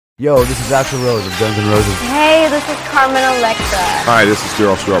Yo, this is Axl Rose of Guns N' Roses. Hey, this is Carmen Electra. Hi, this is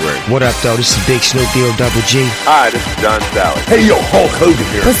Daryl Strawberry. What up, though? This is Big Snoop Deal Double G. Hi, this is John Sally. Hey, yo, Hulk Hogan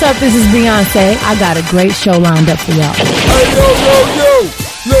here. What's up? This is Beyonce. I got a great show lined up for y'all. Hey, yo.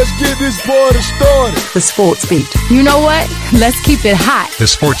 Let's get this party started. The Sports Beat. You know what? Let's keep it hot. The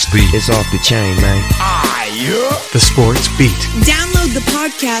Sports Beat. It's off the chain, man. Yeah. The Sports Beat. Download the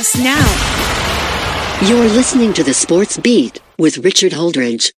podcast now. You're listening to The Sports Beat with Richard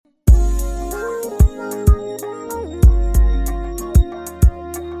Holdridge.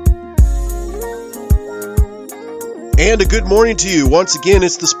 And a good morning to you. Once again,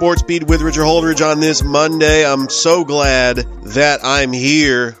 it's the Sports Beat with Richard Holdridge on this Monday. I'm so glad that I'm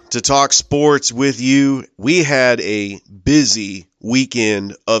here to talk sports with you. We had a busy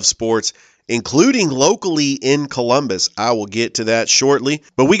weekend of sports, including locally in Columbus. I will get to that shortly.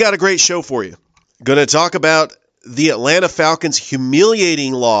 But we got a great show for you. Going to talk about the Atlanta Falcons'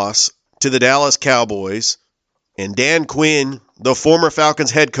 humiliating loss to the Dallas Cowboys. And Dan Quinn, the former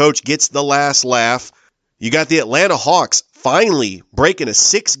Falcons head coach, gets the last laugh. You got the Atlanta Hawks finally breaking a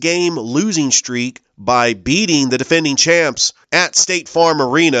 6-game losing streak by beating the defending champs at State Farm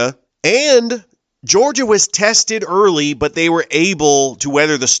Arena. And Georgia was tested early, but they were able to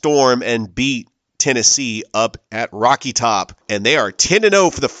weather the storm and beat Tennessee up at Rocky Top. And they are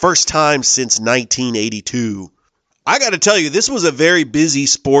 10-0 for the first time since 1982. I got to tell you, this was a very busy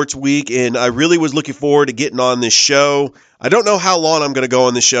sports week, and I really was looking forward to getting on this show. I don't know how long I'm going to go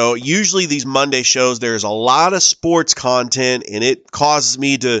on the show. Usually these Monday shows, there's a lot of sports content, and it causes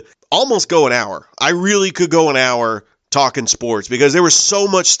me to almost go an hour. I really could go an hour talking sports because there was so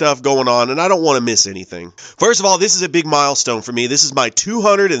much stuff going on, and I don't want to miss anything. First of all, this is a big milestone for me. This is my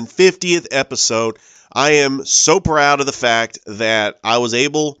 250th episode. I am so proud of the fact that I was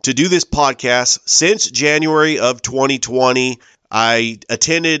able to do this podcast since January of 2020. I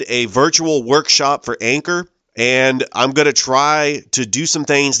attended a virtual workshop for Anchor, and I'm going to try to do some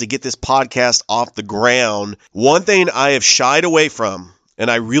things to get this podcast off the ground. One thing I have shied away from,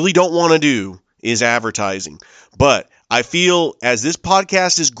 and I really don't want to do, is advertising. But I feel as this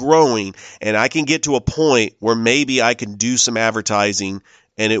podcast is growing and I can get to a point where maybe I can do some advertising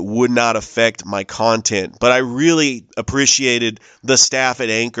and it would not affect my content. But I really appreciated the staff at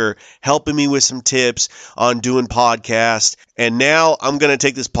Anchor helping me with some tips on doing podcasts. And now I'm going to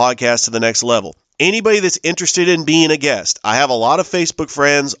take this podcast to the next level. Anybody that's interested in being a guest, I have a lot of Facebook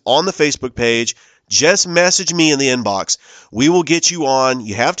friends on the Facebook page. Just message me in the inbox. We will get you on.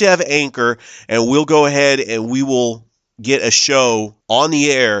 You have to have Anchor, and we'll go ahead and we will get a show on the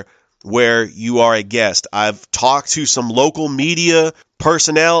air where you are a guest. I've talked to some local media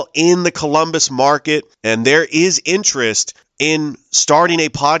personnel in the Columbus market, and there is interest in starting a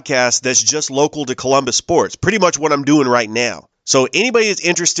podcast that's just local to Columbus sports. Pretty much what I'm doing right now. So anybody that's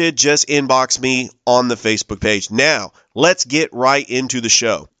interested, just inbox me on the Facebook page. Now, let's get right into the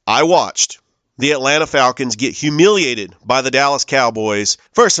show. I watched the Atlanta Falcons get humiliated by the Dallas Cowboys.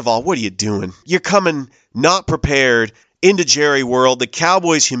 First of all, what are you doing? You're coming not prepared into Jerry World. The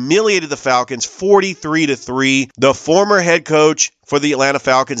Cowboys humiliated the Falcons 43-3. The former head coach for the Atlanta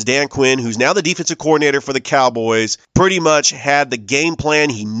Falcons, Dan Quinn, who's now the defensive coordinator for the Cowboys, pretty much had the game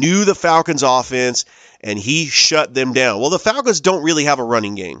plan. He knew the Falcons' offense, and he shut them down. Well, the Falcons don't really have a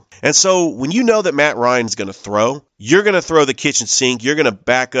running game. And so when you know that Matt Ryan's going to throw, you're going to throw the kitchen sink, you're going to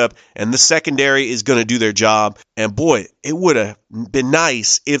back up, and the secondary is going to do their job. And boy, it would have been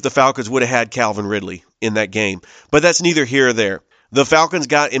nice if the Falcons would have had Calvin Ridley in that game. But that's neither here or there. The Falcons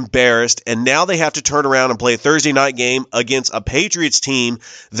got embarrassed, and now they have to turn around and play a Thursday night game against a Patriots team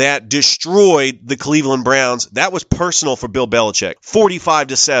that destroyed the Cleveland Browns. That was personal for Bill Belichick,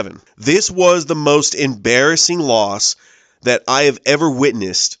 45-7. This was the most embarrassing loss that I have ever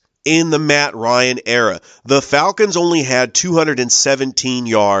witnessed in the Matt Ryan era. The Falcons only had 217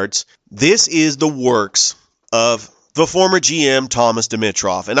 yards. This is the works of the former GM, Thomas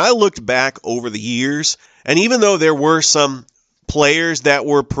Dimitroff. And I looked back over the years, and even though there were some players that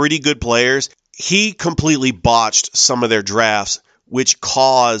were pretty good players, he completely botched some of their drafts, which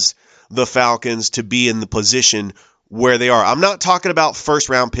caused the Falcons to be in the position where they are. I'm not talking about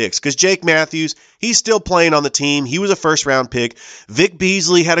first-round picks, because Jake Matthews, he's still playing on the team. He was a first-round pick. Vic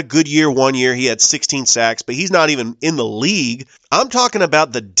Beasley had a good year one year. He had 16 sacks, but he's not even in the league. I'm talking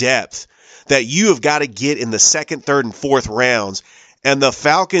about the depth that you have got to get in the second, third, and fourth rounds, and the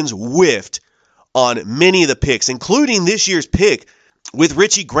Falcons whiffed on many of the picks, including this year's pick with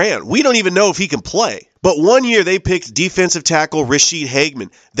Richie Grant. We don't even know if he can play. But one year they picked defensive tackle Rashid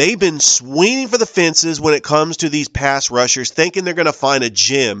Hageman. They've been swinging for the fences when it comes to these pass rushers, thinking they're going to find a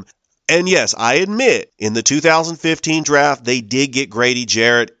gem. And yes, I admit, in the 2015 draft, they did get Grady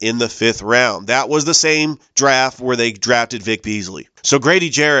Jarrett in the 5th round. That was the same draft where they drafted Vic Beasley. So Grady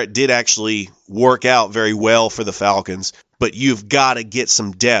Jarrett did actually work out very well for the Falcons, but you've got to get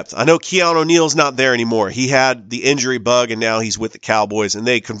some depth. I know Keanu O'Neal's not there anymore. He had the injury bug, and now he's with the Cowboys, and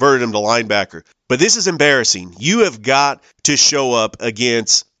they converted him to linebacker. But this is embarrassing. You have got to show up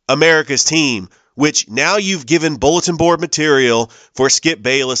against America's team, which now you've given bulletin board material for Skip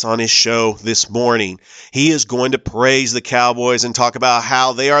Bayless on his show this morning. He is going to praise the Cowboys and talk about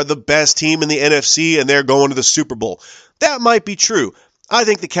how they are the best team in the NFC and they're going to the Super Bowl. That might be true. I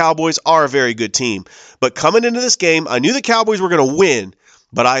think the Cowboys are a very good team. But coming into this game, I knew the Cowboys were going to win,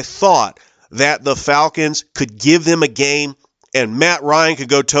 but I thought that the Falcons could give them a game and Matt Ryan could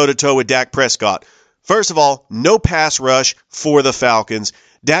go toe-to-toe with Dak Prescott. First of all, no pass rush for the Falcons.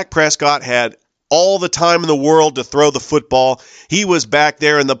 Dak Prescott had all the time in the world to throw the football. He was back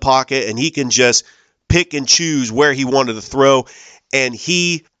there in the pocket, and he can just pick and choose where he wanted to throw, and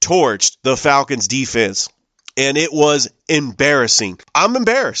he torched the Falcons' defense. And it was embarrassing. I'm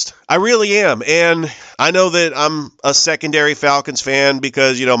embarrassed. I really am. And I know that I'm a secondary Falcons fan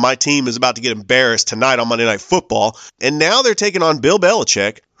because, my team is about to get embarrassed tonight on Monday Night Football. And now they're taking on Bill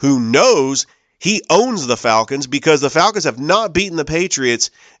Belichick, who knows he owns the Falcons because the Falcons have not beaten the Patriots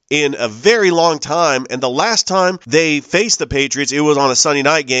in a very long time, and the last time they faced the Patriots, it was on a Sunday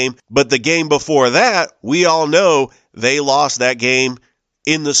night game, but the game before that, we all know they lost that game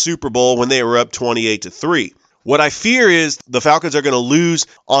in the Super Bowl when they were up 28-3. What I fear is the Falcons are going to lose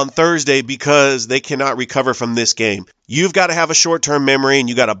on Thursday because they cannot recover from this game. You've got to have a short-term memory, and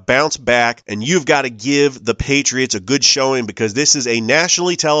you've got to bounce back, and you've got to give the Patriots a good showing because this is a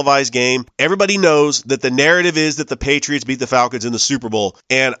nationally televised game. Everybody knows that the narrative is that the Patriots beat the Falcons in the Super Bowl,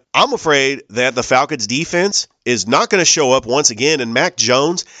 and I'm afraid that the Falcons' defense is not going to show up once again, and Mac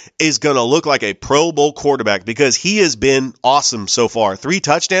Jones is going to look like a Pro Bowl quarterback because he has been awesome so far. 3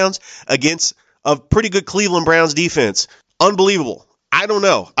 touchdowns against a pretty good Cleveland Browns defense. Unbelievable. I don't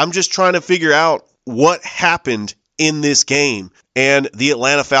know. I'm just trying to figure out what happened in this game. And the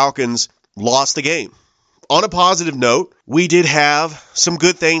Atlanta Falcons lost the game. On a positive note, we did have some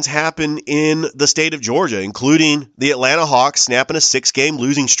good things happen in the state of Georgia, including the Atlanta Hawks snapping a 6-game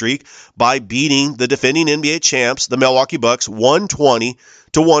losing streak by beating the defending NBA champs, the Milwaukee Bucks, 120-100.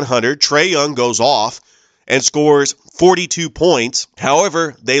 Trae Young goes off and scores 42 points.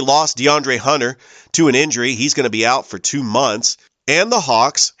 However, they lost DeAndre Hunter to an injury. He's going to be out for 2 months. And the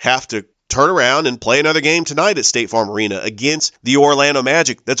Hawks have to turn around and play another game tonight at State Farm Arena against the Orlando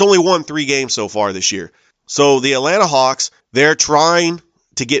Magic. That's only won 3 games so far this year. So the Atlanta Hawks, they're trying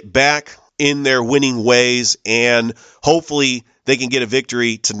to get back in their winning ways, and hopefully they can get a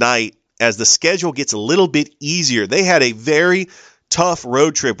victory tonight as the schedule gets a little bit easier. They had a very tough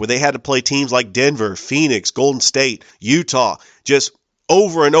road trip where they had to play teams like Denver, Phoenix, Golden State, Utah, just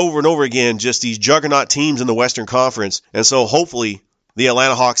over and over and over again, just these juggernaut teams in the Western Conference. And so hopefully the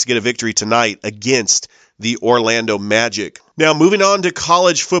Atlanta Hawks get a victory tonight against the Orlando Magic. Now, moving on to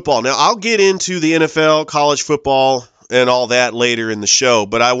college football. Now, I'll get into the NFL, college football, and all that later in the show,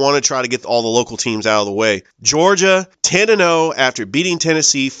 but I want to try to get all the local teams out of the way. Georgia, 10-0 after beating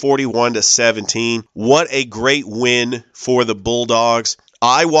Tennessee 41-17. What a great win for the Bulldogs.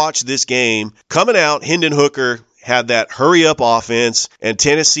 I watched this game. Coming out, Hendon Hooker had that hurry-up offense, and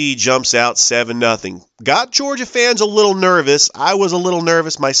Tennessee jumps out 7-0. Got Georgia fans a little nervous. I was a little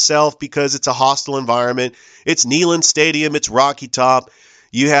nervous myself because it's a hostile environment. It's Neyland Stadium. It's Rocky Top.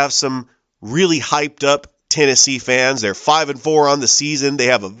 You have some really hyped-up Tennessee fans. They're 5-4 on the season. They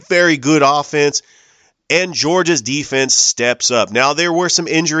have a very good offense, and Georgia's defense steps up. Now, there were some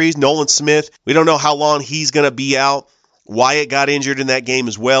injuries. Nolan Smith, we don't know how long he's going to be out. Wyatt got injured in that game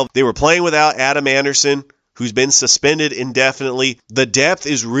as well. They were playing without Adam Anderson, who's been suspended indefinitely. The depth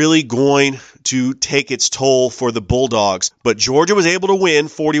is really going to take its toll for the Bulldogs, but Georgia was able to win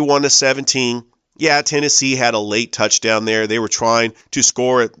 41-17. Yeah, Tennessee had a late touchdown there. They were trying to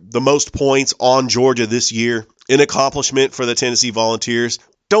score the most points on Georgia this year. An accomplishment for the Tennessee Volunteers.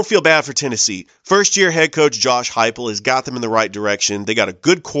 Don't feel bad for Tennessee. First-year head coach Josh Heupel has got them in the right direction. They got a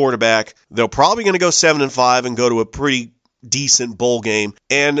good quarterback. They're probably going to go 7-5 and go to a pretty decent bowl game.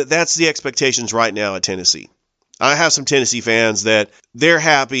 And that's the expectations right now at Tennessee. I have some Tennessee fans that they're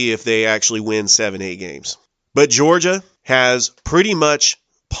happy if they actually win 7-8 games. But Georgia has pretty much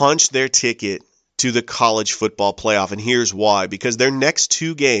punched their ticket to the college football playoff, and here's why. Because their next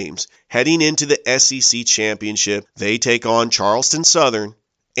 2 games, heading into the SEC championship, they take on Charleston Southern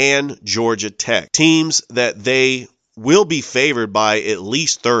and Georgia Tech. Teams that they will be favored by at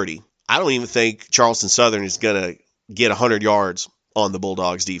least 30. I don't even think Charleston Southern is going to get 100 yards on the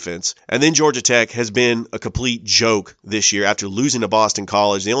Bulldogs defense. And then Georgia Tech has been a complete joke this year after losing to Boston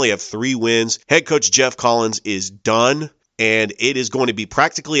College. They only have 3 wins. Head coach Jeff Collins is done, and it is going to be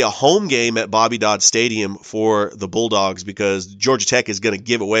practically a home game at Bobby Dodd Stadium for the Bulldogs because Georgia Tech is going to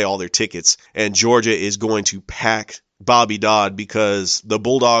give away all their tickets, and Georgia is going to pack Bobby Dodd because the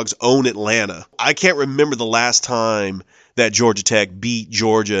Bulldogs own Atlanta. I can't remember the last time that Georgia Tech beat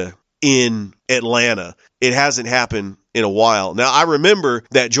Georgia in Atlanta. It hasn't happened in a while. Now, I remember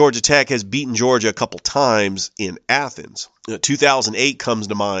that Georgia Tech has beaten Georgia a couple times in Athens. 2008 comes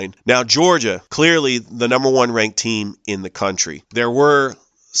to mind. Now, Georgia, clearly the number 1 ranked team in the country. There were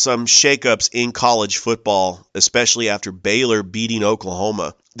some shakeups in college football, especially after Baylor beating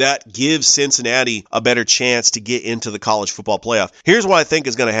Oklahoma. That gives Cincinnati a better chance to get into the college football playoff. Here's what I think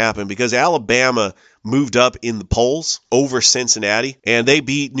is going to happen, because Alabama moved up in the polls over Cincinnati, and they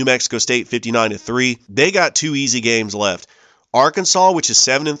beat New Mexico State 59-3. They got 2 easy games left. Arkansas, which is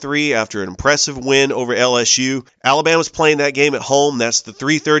 7-3 after an impressive win over LSU. Alabama's playing that game at home. That's the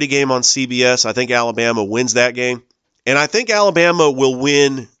 3:30 game on CBS. I think Alabama wins that game. And I think Alabama will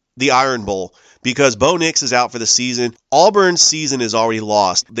win the Iron Bowl because Bo Nix is out for the season. Auburn's season is already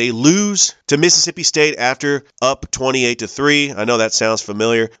lost. They lose to Mississippi State after up 28-3. I know that sounds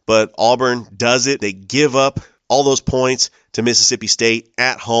familiar, but Auburn does it. They give up all those points to Mississippi State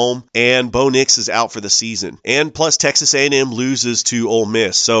at home, and Bo Nix is out for the season. And plus Texas A&M loses to Ole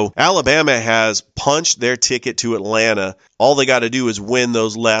Miss. So Alabama has punched their ticket to Atlanta. All they got to do is win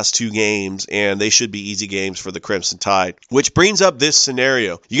those last 2 games, and they should be easy games for the Crimson Tide. Which brings up this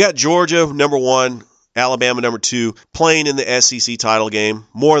scenario. You got Georgia, number 1, Alabama, number 2, playing in the SEC title game,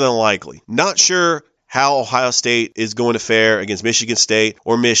 more than likely. Not sure how Ohio State is going to fare against Michigan State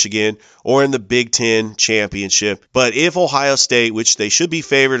or Michigan or in the Big Ten championship. But if Ohio State, which they should be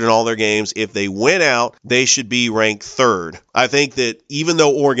favored in all their games, if they win out, they should be ranked 3rd. I think that even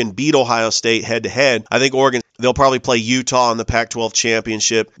though Oregon beat Ohio State head-to-head, I think they'll probably play Utah in the Pac-12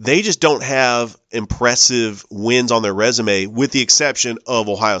 championship. They just don't have impressive wins on their resume, with the exception of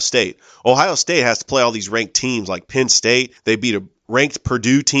Ohio State. Ohio State has to play all these ranked teams like Penn State. They beat a ranked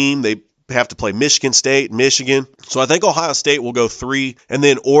Purdue team. They have to play Michigan State, Michigan. So I think Ohio State will go 3, and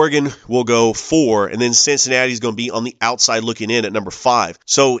then Oregon will go 4, and then Cincinnati is going to be on the outside looking in at number 5.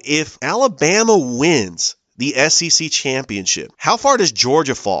 So if Alabama wins the SEC championship, how far does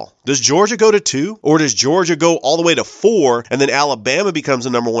Georgia fall? Does Georgia go to 2, or does Georgia go all the way to 4, and then Alabama becomes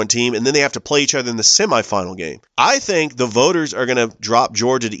the number 1 team, and then they have to play each other in the semifinal game? I think the voters are going to drop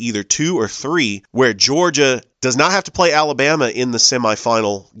Georgia to either 2 or 3, where Georgia does not have to play Alabama in the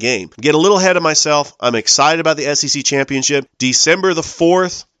semifinal game. Get a little ahead of myself. I'm excited about the SEC championship. December the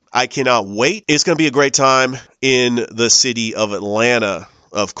 4th, I cannot wait. It's going to be a great time in the city of Atlanta.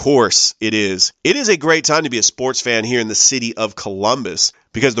 Of course it is. It is a great time to be a sports fan here in the city of Columbus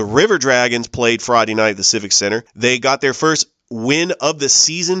because the River Dragons played Friday night at the Civic Center. They got their first win of the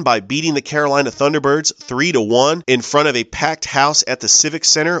season by beating the Carolina Thunderbirds 3-1 in front of a packed house at the Civic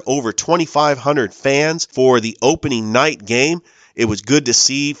Center, over 2,500 fans for the opening night game. It was good to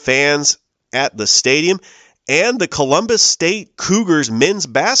see fans at the stadium. And the Columbus State Cougars men's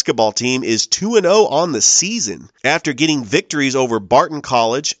basketball team is 2-0 on the season after getting victories over Barton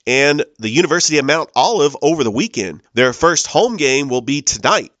College and the University of Mount Olive over the weekend. Their first home game will be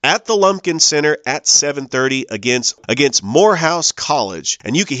tonight at the Lumpkin Center at 7:30 against Morehouse College.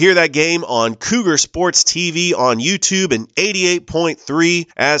 And you can hear that game on Cougar Sports TV on YouTube and 88.3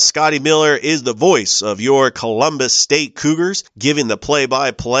 as Scotty Miller is the voice of your Columbus State Cougars, giving the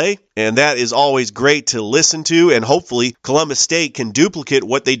play-by-play. And that is always great to listen to, and hopefully Columbus State can duplicate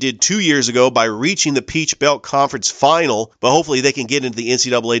what they did 2 years ago by reaching the Peach Belt Conference Final, but hopefully they can get into the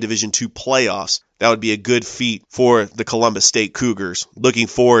NCAA Division II playoffs. That would be a good feat for the Columbus State Cougars. Looking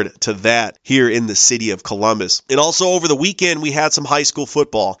forward to that here in the city of Columbus. And also over the weekend, we had some high school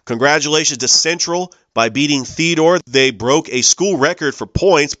football. Congratulations to Central by beating Theodore. They broke a school record for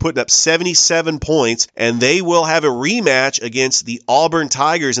points, putting up 77 points, and they will have a rematch against the Auburn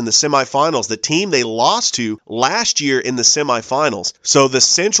Tigers in the semifinals, the team they lost to last year in the semifinals. So the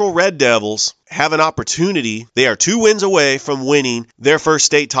Central Red Devils have an opportunity. They are 2 wins away from winning their first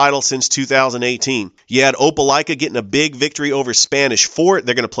state title since 2018. You had Opelika getting a big victory over Spanish Fort.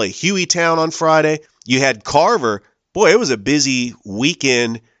 They're going to play Hueytown on Friday. You had Carver. Boy, it was a busy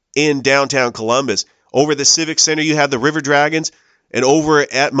weekend in downtown Columbus. Over the Civic Center, you had the River Dragons. And over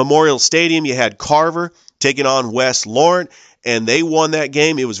at Memorial Stadium, you had Carver taking on West Laurent. And they won that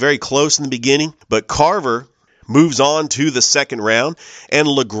game. It was very close in the beginning. But Carver moves on to the second round. And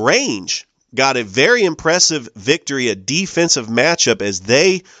LaGrange got a very impressive victory, a defensive matchup, as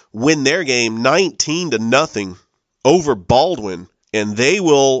they win their game 19-0 over Baldwin. and they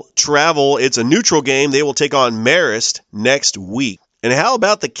will travel. It's a neutral game. They will take on Marist next week. And how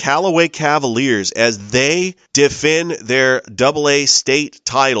about the Callaway Cavaliers as they defend their AA state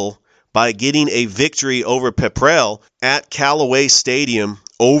title by getting a victory over Pepperell at Callaway Stadium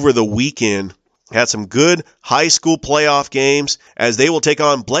over the weekend? Had some good high school playoff games as they will take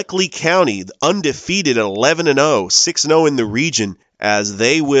on Bleckley County, undefeated at 11-0, 6-0 in the region, as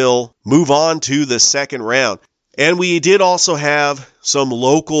they will move on to the second round. And we did also have some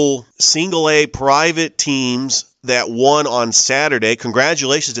local single A private teams that won on Saturday.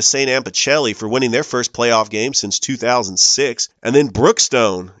 Congratulations to St. Anne Pacelli for winning their first playoff game since 2006. And then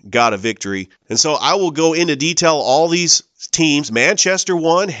Brookstone got a victory. And so I will go into detail all these teams. Manchester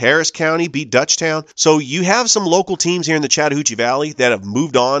won. Harris County beat Dutchtown. So you have some local teams here in the Chattahoochee Valley that have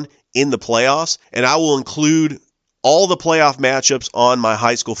moved on in the playoffs. And I will include all the playoff matchups on my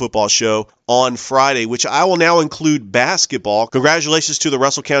high school football show on Friday, which I will now include basketball. Congratulations to the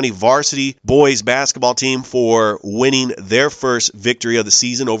Russell County varsity boys basketball team for winning their first victory of the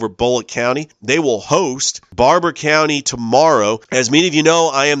season over Bullock County. They will host Barber County tomorrow. As many of you know,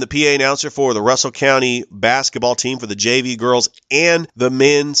 I am the PA announcer for the Russell County basketball team for the JV girls and the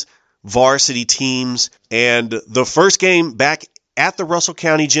men's varsity teams. And the first game back at the Russell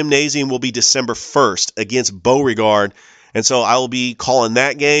County Gymnasium will be December 1st against Beauregard. And so I will be calling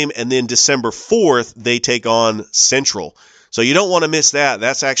that game. And then December 4th, they take on Central. So you don't want to miss that.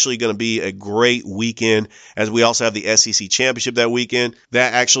 That's actually going to be a great weekend, as we also have the SEC Championship that weekend.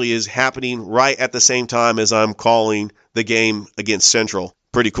 That actually is happening right at the same time as I'm calling the game against Central.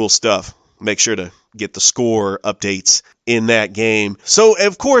 Pretty cool stuff. Make sure to get the score updates in that game. So,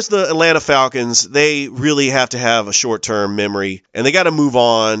 of course, the Atlanta Falcons, they really have to have a short-term memory, and they got to move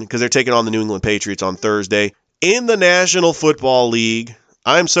on because they're taking on the New England Patriots on Thursday. In the National Football League,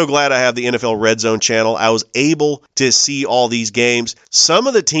 I'm so glad I have the NFL Red Zone channel. I was able to see all these games. Some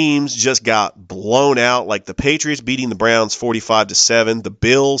of the teams just got blown out, like the Patriots beating the Browns 45-7, the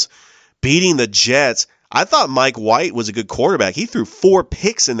Bills beating the Jets. I thought Mike White was a good quarterback. He threw 4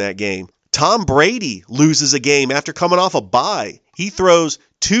 picks in that game. Tom Brady loses a game after coming off a bye. He throws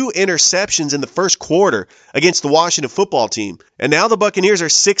 2 interceptions in the first quarter against the Washington football team. And now the Buccaneers are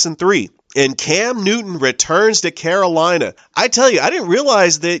 6-3. And Cam Newton returns to Carolina. I tell you, I didn't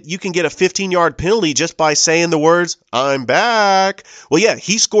realize that you can get a 15-yard penalty just by saying the words, "I'm back." Well, yeah,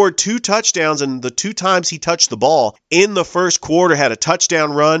 he scored 2 touchdowns, and the 2 times he touched the ball in the first quarter had a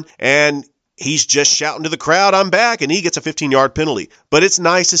touchdown run, and he's just shouting to the crowd, "I'm back," and he gets a 15-yard penalty. But it's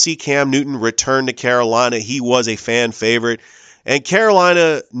nice to see Cam Newton return to Carolina. He was a fan favorite. And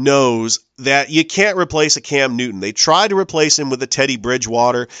Carolina knows that you can't replace a Cam Newton. They tried to replace him with a Teddy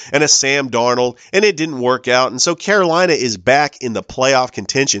Bridgewater and a Sam Darnold, and it didn't work out. And so Carolina is back in the playoff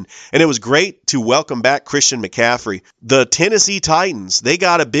contention. And it was great to welcome back Christian McCaffrey. The Tennessee Titans, they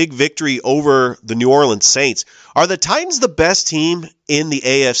got a big victory over the New Orleans Saints. Are the Titans the best team in the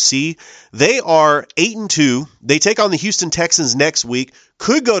AFC? They are 8-2. They take on the Houston Texans next week.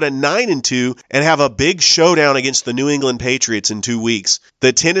 Could go to 9-2 and have a big showdown against the New England Patriots in 2 weeks.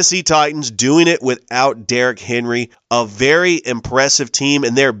 The Tennessee Titans doing it without Derrick Henry, a very impressive team,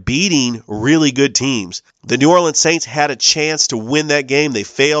 and they're beating really good teams. The New Orleans Saints had a chance to win that game. They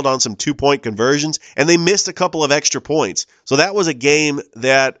failed on some 2-point conversions, and they missed a couple of extra points. So that was a game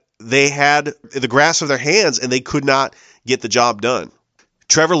that they had the grasp of their hands, and they could not get the job done.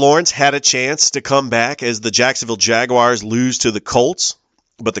 Trevor Lawrence had a chance to come back as the Jacksonville Jaguars lose to the Colts,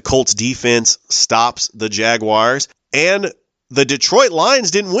 but the Colts defense stops the Jaguars. And the Detroit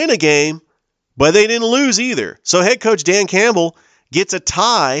Lions didn't win a game, but they didn't lose either. So head coach Dan Campbell gets a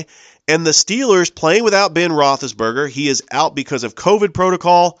tie, and the Steelers, playing without Ben Roethlisberger, he is out because of COVID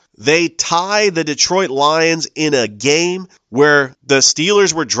protocol. They tie the Detroit Lions in a game where the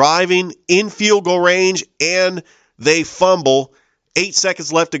Steelers were driving in field goal range, and they fumble. 8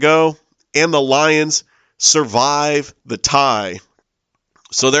 seconds left to go, and the Lions survive the tie.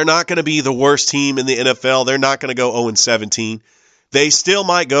 So they're not going to be the worst team in the NFL. They're not going to go 0-17. They still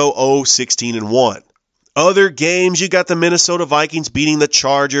might go 0-16-1. Other games, you got the Minnesota Vikings beating the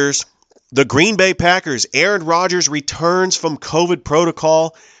Chargers. The Green Bay Packers, Aaron Rodgers returns from COVID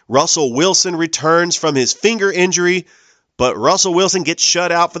protocol. Russell Wilson returns from his finger injury. But Russell Wilson gets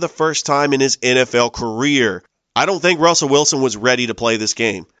shut out for the first time in his NFL career. I don't think Russell Wilson was ready to play this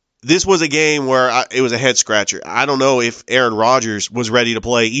game. This was a game where it was a head-scratcher. I don't know if Aaron Rodgers was ready to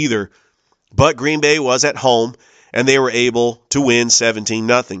play either, but Green Bay was at home, and they were able to win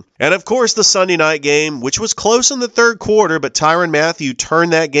 17-0. And, of course, the Sunday night game, which was close in the third quarter, but Tyrann Mathieu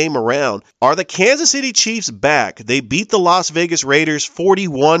turned that game around. Are the Kansas City Chiefs back? They beat the Las Vegas Raiders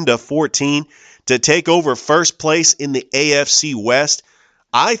 41-14. to take over first place in the AFC West.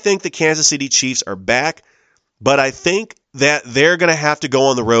 I think the Kansas City Chiefs are back, but I think that they're going to have to go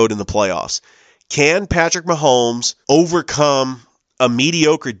on the road in the playoffs. Can Patrick Mahomes overcome a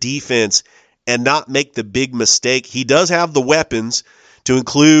mediocre defense and not make the big mistake? He does have the weapons to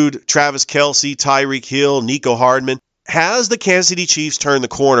include Travis Kelce, Tyreek Hill, Nico Hardman. Has the Kansas City Chiefs turned the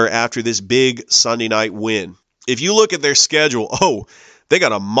corner after this big Sunday night win? If you look at their schedule, they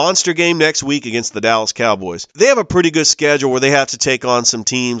got a monster game next week against the Dallas Cowboys. They have a pretty good schedule where they have to take on some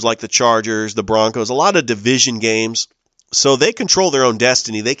teams like the Chargers, the Broncos, a lot of division games. So they control their own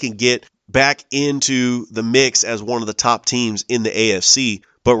destiny. They can get back into the mix as one of the top teams in the AFC.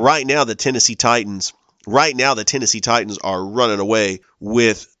 But right now, the Tennessee Titans are running away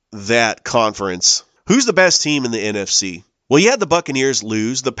with that conference. Who's the best team in the NFC? Well, you had the Buccaneers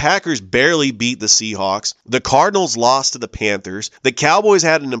lose. The Packers barely beat the Seahawks. The Cardinals lost to the Panthers. The Cowboys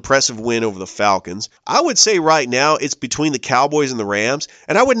had an impressive win over the Falcons. I would say right now it's between the Cowboys and the Rams,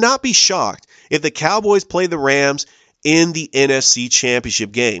 and I would not be shocked if the Cowboys play the Rams in the NFC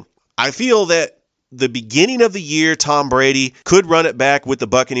Championship game. I feel that the beginning of the year, Tom Brady could run it back with the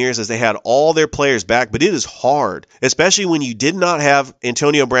Buccaneers as they had all their players back, but it is hard, especially when you did not have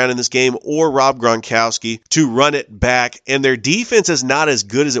Antonio Brown in this game or Rob Gronkowski to run it back, and their defense is not as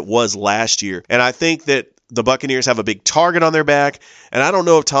good as it was last year. And I think that the Buccaneers have a big target on their back, and I don't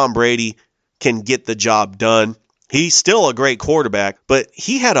know if Tom Brady can get the job done. He's still a great quarterback, but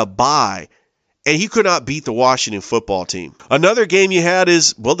he had a bye, and he could not beat the Washington football team. Another game you had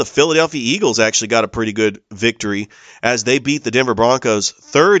is, the Philadelphia Eagles actually got a pretty good victory as they beat the Denver Broncos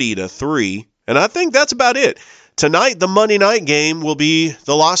 30-3. And I think that's about it. Tonight, the Monday night game will be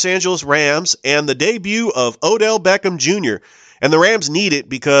the Los Angeles Rams and the debut of Odell Beckham Jr. And the Rams need it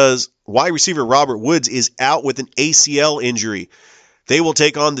because wide receiver Robert Woods is out with an ACL injury. They will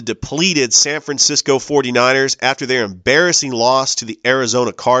take on the depleted San Francisco 49ers after their embarrassing loss to the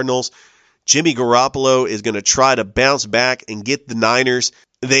Arizona Cardinals. Jimmy Garoppolo is going to try to bounce back and get the Niners.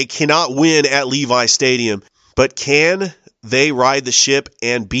 They cannot win at Levi Stadium, but can they ride the ship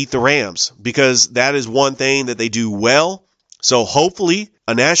and beat the Rams? Because that is one thing that they do well. So hopefully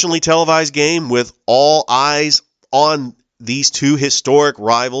a nationally televised game with all eyes on these two historic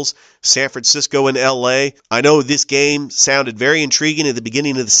rivals, San Francisco and LA. I know this game sounded very intriguing at the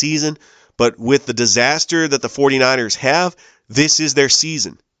beginning of the season, but with the disaster that the 49ers have, this is their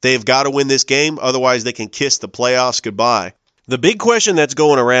season. They've got to win this game, otherwise they can kiss the playoffs goodbye. The big question that's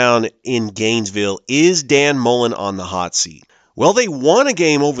going around in Gainesville, is Dan Mullen on the hot seat? Well, they won a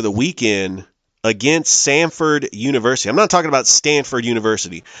game over the weekend against Samford University. I'm not talking about Stanford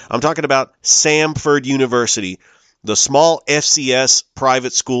University. I'm talking about Samford University, the small FCS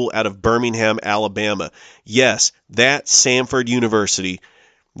private school out of Birmingham, Alabama. Yes, that Samford University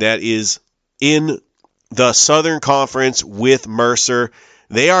that is in the Southern Conference with Mercer.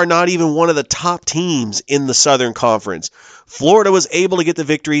 They are not even one of the top teams in the Southern Conference. Florida was able to get the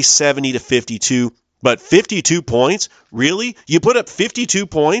victory 70-52, but 52 points? Really? You put up 52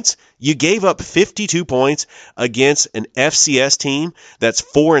 points? You gave up 52 points against an FCS team that's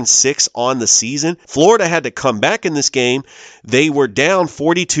 4-6 on the season? Florida had to come back in this game. They were down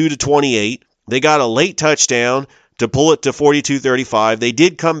 42-28. They got a late touchdown to pull it to 42-35. They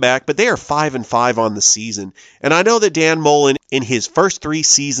did come back, but they are 5-5 on the season. And I know that Dan Mullen, in his first 3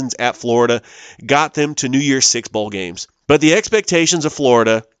 seasons at Florida, got them to New Year's 6 bowl games. But the expectations of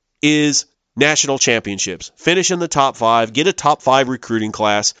Florida is national championships. Finish in the top 5, get a top 5 recruiting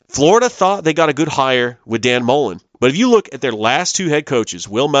class. Florida thought they got a good hire with Dan Mullen. But if you look at their last 2 head coaches,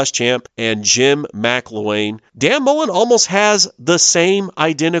 Will Muschamp and Jim McElwain, Dan Mullen almost has the same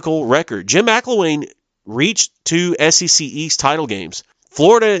identical record. Jim McElwain reached 2 SEC East title games.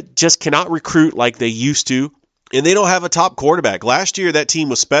 Florida just cannot recruit like they used to, and they don't have a top quarterback. Last year, that team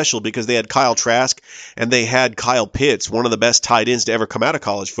was special because they had Kyle Trask and they had Kyle Pitts, one of the best tight ends to ever come out of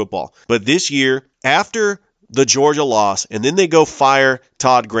college football. But this year, after the Georgia loss, and then they go fire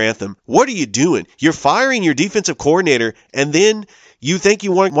Todd Grantham, what are you doing? You're firing your defensive coordinator, and then you think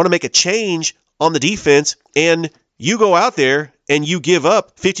you want to make a change on the defense, and you go out there and you give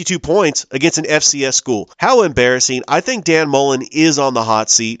up 52 points against an FCS school. How embarrassing. I think Dan Mullen is on the hot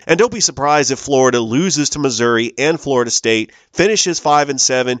seat. And don't be surprised if Florida loses to Missouri and Florida State, finishes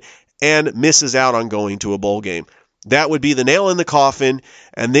 5-7, and misses out on going to a bowl game. That would be the nail in the coffin.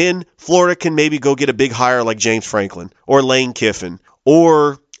 And then Florida can maybe go get a big hire like James Franklin or Lane Kiffin,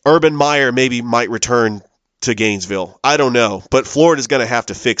 or Urban Meyer maybe might return to Gainesville. I don't know, but Florida's going to have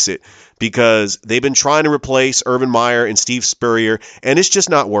to fix it because they've been trying to replace Urban Meyer and Steve Spurrier, and it's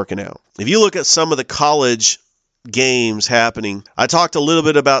just not working out. If you look at some of the college games happening. I talked a little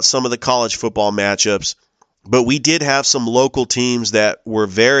bit about some of the college football matchups, but we did have some local teams that were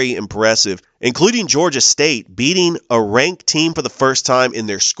very impressive, including Georgia State beating a ranked team for the first time in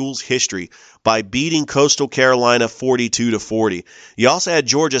their school's history by beating Coastal Carolina 42-40. You also had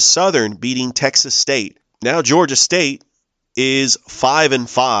Georgia Southern beating Texas State. Now Georgia State is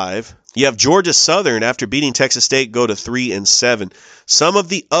 5-5. You have Georgia Southern, after beating Texas State, go to 3-7. Some of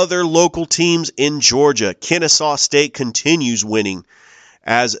the other local teams in Georgia, Kennesaw State continues winning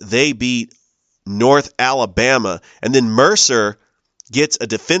as they beat North Alabama. And then Mercer gets a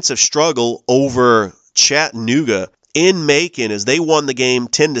defensive struggle over Chattanooga in Macon as they won the game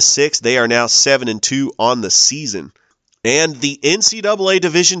 10-6. They are now 7-2 on the season. And the NCAA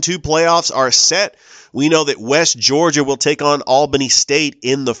Division II playoffs are set. We know that West Georgia will take on Albany State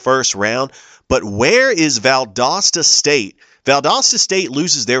in the first round. But where is Valdosta State? Valdosta State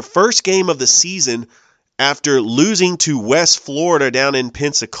loses their first game of the season after losing to West Florida down in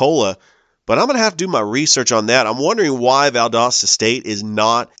Pensacola. But I'm going to have to do my research on that. I'm wondering why Valdosta State is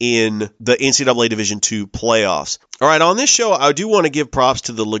not in the NCAA Division II playoffs. All right, on this show, I do want to give props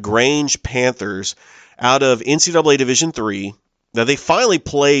to the LaGrange Panthers out of NCAA Division III. Now, they finally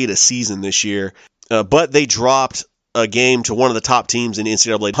played a season this year, but they dropped a game to one of the top teams in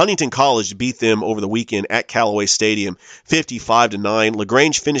NCAA. Huntington College beat them over the weekend at Callaway Stadium, 55-9.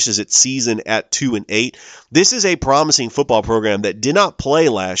 LaGrange finishes its season at 2-8. This is a promising football program that did not play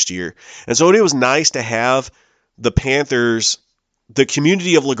last year, and so it was nice to have the Panthers, the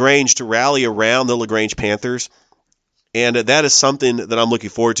community of LaGrange, to rally around the LaGrange Panthers, and that is something that I'm looking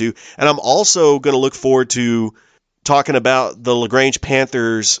forward to. And I'm also going to look forward to talking about the LaGrange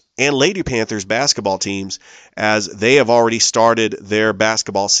Panthers and Lady Panthers basketball teams, as they have already started their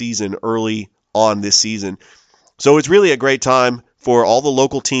basketball season early on this season. So it's really a great time for all the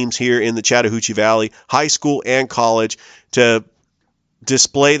local teams here in the Chattahoochee Valley, high school and college, to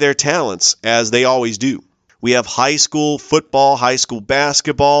display their talents as they always do. We have high school football, high school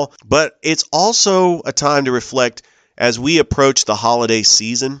basketball, but it's also a time to reflect as we approach the holiday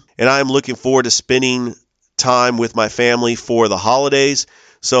season. And I'm looking forward to spending time with my family for the holidays.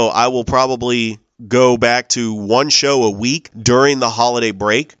 So I will probably go back to one show a week during the holiday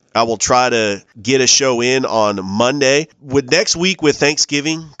break. I will try to get a show in on Monday. With next week with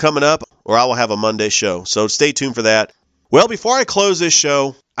Thanksgiving coming up, or I will have a Monday show. So stay tuned for that. Well, before I close this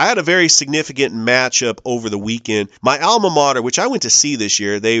show, I had a very significant matchup over the weekend. My alma mater, which I went to see this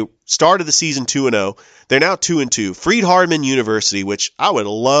year, they started the season 2-0. They're now 2-2. Freed-Hardeman University, which I would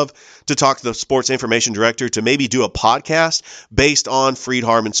love to talk to the sports information director to maybe do a podcast based on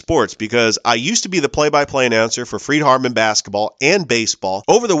Freed-Hardeman sports, because I used to be the play-by-play announcer for Freed-Hardeman basketball and baseball.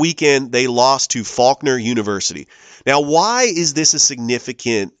 Over the weekend, they lost to Faulkner University. Now, why is this a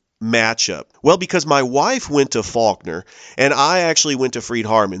significant matchup? Well, because my wife went to Faulkner and I actually went to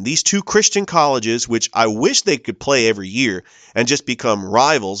Freed-Hardeman. These two Christian colleges, which I wish they could play every year and just become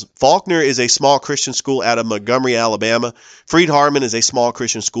rivals. Faulkner is a small Christian school out of Montgomery, Alabama. Freed-Hardeman is a small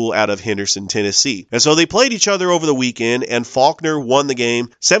Christian school out of Henderson, Tennessee. And so they played each other over the weekend, and Faulkner won the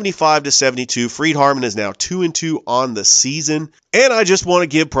game 75-72. Freed-Hardeman is now 2-2 on the season. And I just want to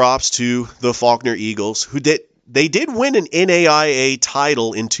give props to the Faulkner Eagles, who they did win an NAIA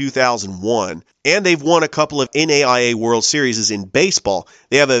title in 2001, and they've won a couple of NAIA World Series in baseball.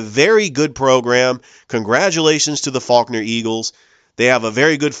 They have a very good program. Congratulations to the Faulkner Eagles. They have a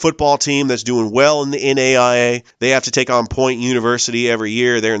very good football team that's doing well in the NAIA. They have to take on Point University every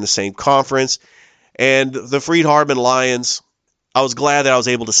year. They're in the same conference. And the Freed-Hardeman Lions, I was glad that I was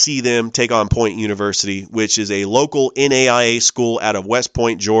able to see them take on Point University, which is a local NAIA school out of West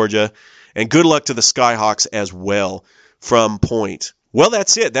Point, Georgia. And good luck to the Skyhawks as well from Point. Well,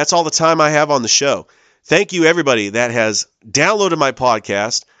 that's it. That's all the time I have on the show. Thank you, everybody that has downloaded my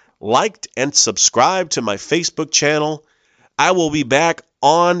podcast, liked and subscribed to my Facebook channel. I will be back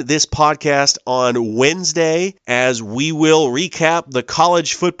on this podcast on Wednesday as we will recap the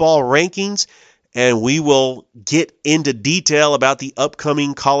college football rankings, and we will get into detail about the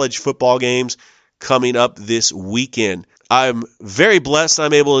upcoming college football games coming up this weekend. I'm very blessed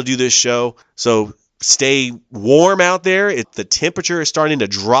I'm able to do this show, so stay warm out there. The temperature is starting to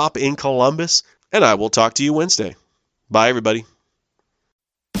drop in Columbus, and I will talk to you Wednesday. Bye, everybody.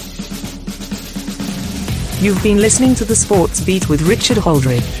 You've been listening to The Sports Beat with Richard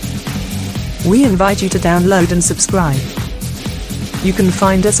Holdridge. We invite you to download and subscribe. You can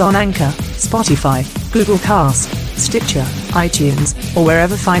find us on Anchor, Spotify, Google Cast, Stitcher, iTunes, or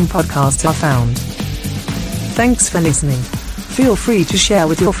wherever fine podcasts are found. Thanks for listening. Feel free to share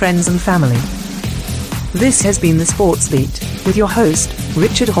with your friends and family. This has been The Sports Beat with your host,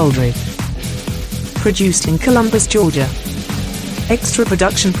 Richard Holdridge. Produced in Columbus, Georgia. Extra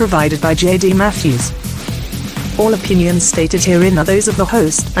production provided by J.D. Matthews. All opinions stated herein are those of the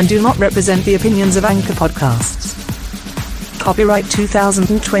host and do not represent the opinions of Anchor Podcasts. Copyright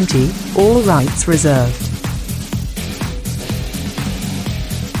 2020, all rights reserved.